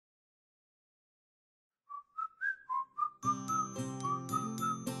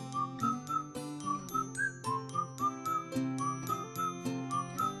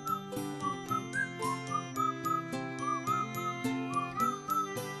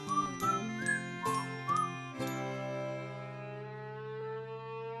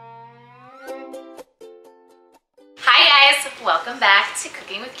Welcome back to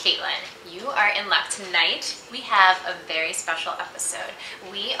Cooking with Caitlin. You are in luck tonight. We have a very special episode.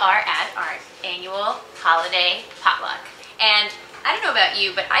 We are at our annual holiday potluck. And I don't know about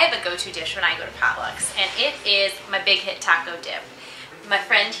you, but I have a go-to dish when I go to potlucks, and it is my big hit taco dip. My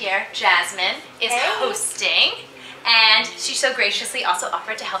friend here, Jasmine, is hosting, and she so graciously also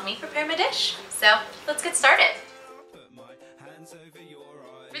offered to help me prepare my dish. So let's get started.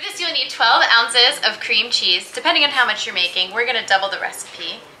 For this, you'll need 12 ounces of cream cheese. Depending on how much you're making, we're gonna double the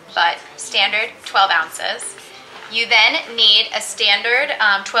recipe, but standard 12 ounces. You then need a standard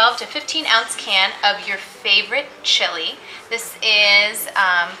 12 to 15 ounce can of your favorite chili. This is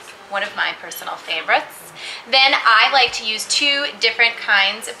one of my personal favorites. Then I like to use two different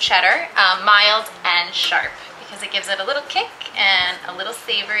kinds of cheddar, mild and sharp, because it gives it a little kick and a little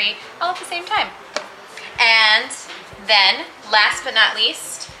savory all at the same time. And then, last but not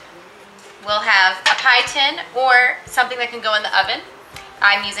least, we'll have a pie tin or something that can go in the oven.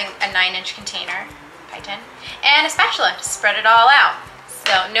 I'm using a 9-inch container, pie tin, and a spatula to spread it all out.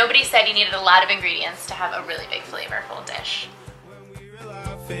 So nobody said you needed a lot of ingredients to have a really big flavorful dish.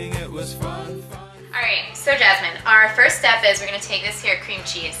 Alright, so Jasmine, our first step is we're going to take this here cream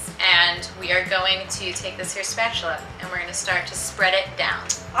cheese and we are going to take this here spatula and we're going to start to spread it down.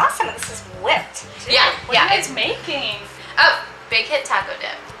 Awesome, this is whipped. Yeah, what are you guys making? Oh, big hit taco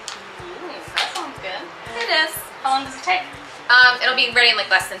dip. Ooh, that sounds good. It is. How long does it take? It'll be ready in like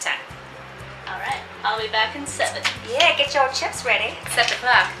less than 10. All right, I'll be back in 7. Yeah, get your chips ready. Set the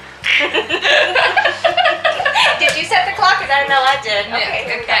clock. Did you set the clock? Because I know I did.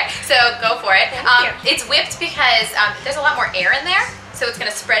 Okay. So go for it. It's whipped because there's a lot more air in there, so it's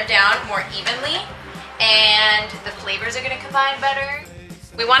going to spread down more evenly, and the flavors are going to combine better.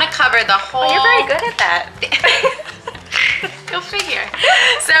 We want to cover the whole... Oh, you're very good at that. Go figure.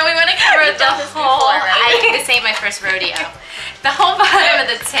 So we want to cover the whole... This ain't my first rodeo. The whole bottom of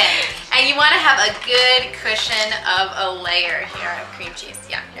the tin. And you want to have a good cushion of a layer here of cream cheese.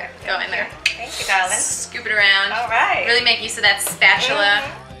 Yeah, here, go in there. Thank you, darling. Scoop it around. All right. Really make use of that spatula.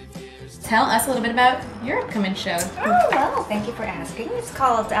 Tell us a little bit about your upcoming show. Oh, well, thank you for asking. It's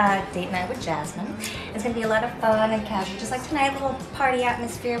called Date Night with Jasmine. It's going to be a lot of fun and casual, just like tonight, a little party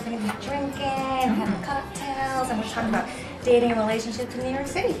atmosphere. We're going to be drinking, having cocktails, and we're talking about dating and relationships in New York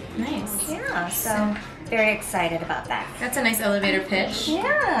City. Nice. Yeah, so very excited about that. That's a nice elevator pitch.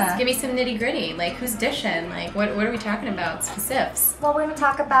 Yeah. Give me some nitty gritty. Like, who's dishing? Like, what are we talking about? Specifics. Well, we're going to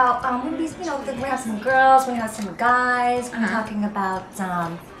talk about, we have some girls, we have some guys. We're talking about,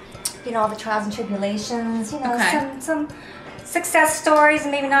 all the trials and tribulations, some success stories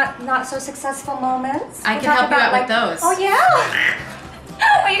and maybe not so successul moments. I can help you out with those. Oh, yeah?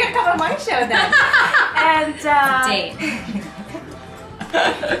 Well, you're going to come on my show then. And, Date.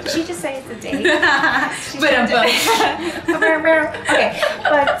 Did she just say it's a date? Okay,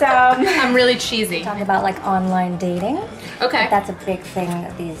 but I'm really cheesy. Talking about like online dating. Okay. That's a big thing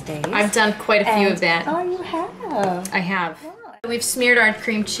these days. I've done quite a few of that. Oh, you have? I have. Yeah. We've smeared our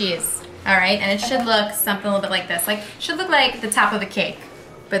cream cheese, all right? And it should look something a little bit like this. Like, should look like the top of a cake,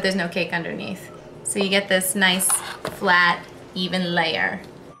 but there's no cake underneath. So you get this nice, flat, even layer.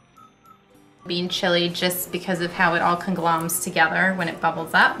 Being chili just because of how it all conglomerates together when it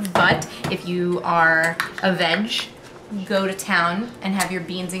bubbles up. But if you are a veg, go to town and have your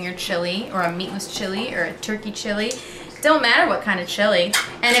beans in your chili, or a meatless chili, or a turkey chili. Don't matter what kind of chili.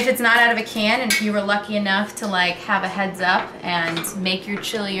 And if it's not out of a can, and if you were lucky enough to like have a heads up and make your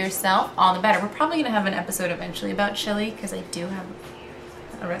chili yourself, all the better. We're probably gonna have an episode eventually about chili because I do have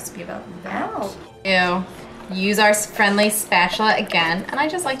a recipe about that. Oh. Use our friendly spatula again, and I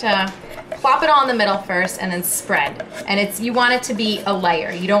just like to plop it all in the middle first and then spread. And you want it to be a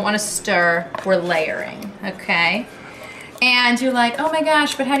layer. You don't want to stir. We're layering, okay? And you're like, oh my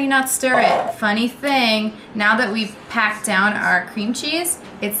gosh, but how do you not stir it? Funny thing, now that we've packed down our cream cheese,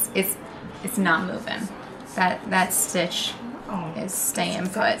 it's not moving. That stitch is staying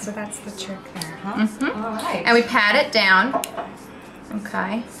put. So that's the trick there, huh? All right. And we pat it down.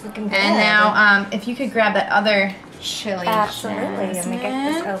 Okay. Looking good. And now, if you could grab that other chili. Absolutely. Let me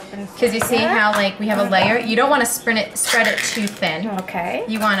get this open. Because you see how like we have a layer. You don't want to spread it too thin. Okay.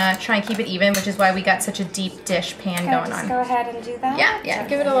 You want to try and keep it even, which is why we got such a deep dish pan Can going I just on. go ahead and do that? Yeah.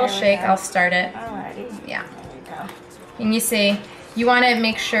 Give it a little shake. I'll start it. Alrighty. Yeah. There we go. And you see, you want to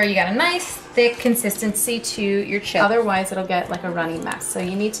make sure you got a nice thick consistency to your chili. Otherwise, it'll get like a runny mess. So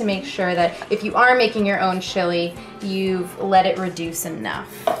you need to make sure that if you are making your own chili, you've let it reduce enough.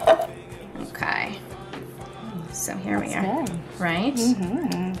 Okay. So here we are. Good. Right?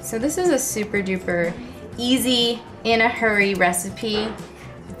 So this is a super duper easy, in a hurry recipe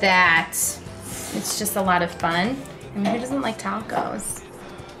that it's just a lot of fun. I mean, who doesn't like tacos?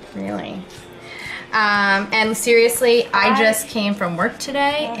 Really? And seriously, I just came from work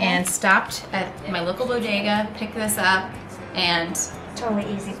today and stopped at my local bodega, picked this up, and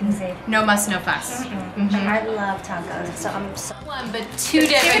Totally easy peasy. no muss, no fuss. I love tacos, so I'm so. One, but two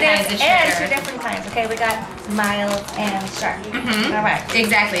different kinds of And sugar. two different kinds. Okay, we got mild and sharp. All right.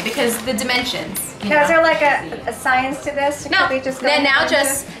 Exactly, because the dimensions. You Now, is know. there like a science to this? No. Could we just go Then now into-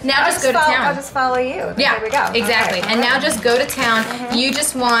 just go to I'll town. just follow you. Yeah, There we go. exactly. All right. And now just go to town. You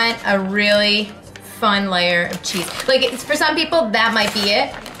just want a really fun layer of cheese. Like for some people, that might be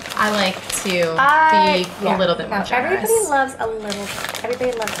it. I like to be a little bit more generous.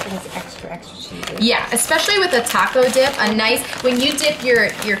 Everybody loves things extra cheesy. Yeah, especially with a taco dip. A nice when you dip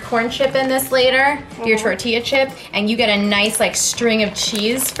your corn chip in this later, your tortilla chip, and you get a nice like string of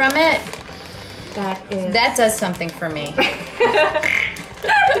cheese from it. That does something for me.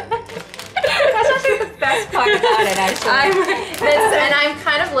 That's actually the best part about it, actually. And I'm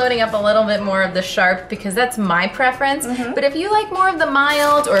kind of loading up a little bit more of the sharp because that's my preference. But if you like more of the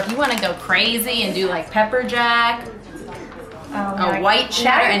mild, or if you want to go crazy and do like pepper jack, white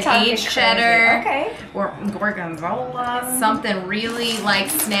cheddar, an aged cheddar, or gorgonzola, something really like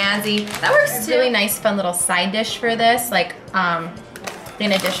snazzy. That works too. Really nice, fun little side dish for this. Like,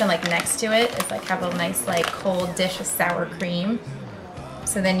 in addition, like next to it is like have a nice like cold dish of sour cream.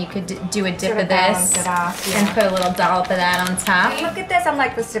 So then you could do a dip of this and put a little dollop of that on top. Look at this. I'm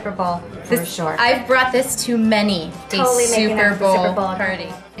like the Super Bowl for sure. I've brought this to many Totally making Super up the Super Bowl Bowl party.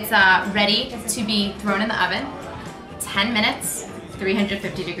 It's ready to be thrown in the oven. 10 minutes,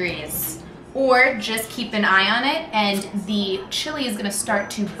 350 degrees. Or just keep an eye on it, and the chili is gonna start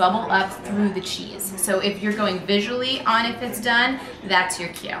to bubble up through the cheese. So if you're going visually on if it's done, that's your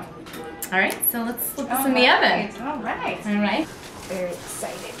cue. All right, so let's slip this in the oven. All right. All right. Very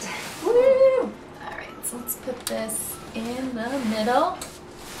excited. Woo! All right, so let's put this in the middle.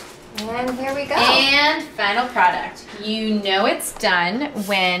 And here we go. And final product. You know it's done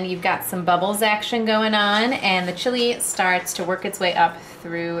when you've got some bubbles action going on and the chili starts to work its way up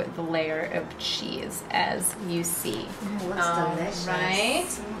through the layer of cheese, as you see. It looks delicious. Right?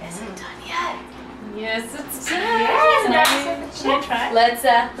 Is it done yet? Yes, it's done. Yes, Can I try?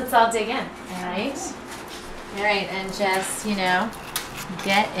 Let's all dig in. All right. All right, and just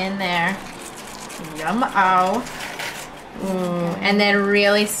get in there. Yum-o. And then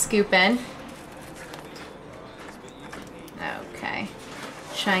really scoop in. Okay.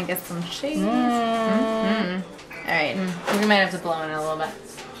 Try and get some cheese. All right, we might have to blow in a little bit.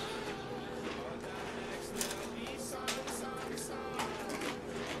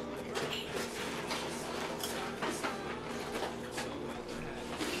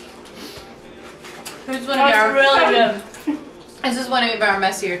 This is one of our really good. This is one of our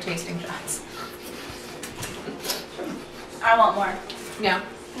messier tasting shots. I want more. Yeah.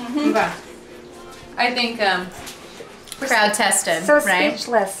 Okay. I think crowd tested, So right?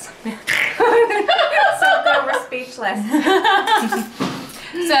 speechless. So good, we're speechless.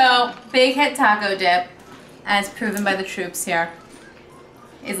 So, Big Hit Taco Dip, as proven by the troops here,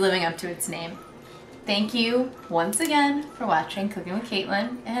 is living up to its name. Thank you once again for watching Cooking with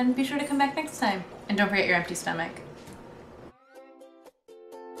Caitlin, and be sure to come back next time. And don't forget your empty stomach.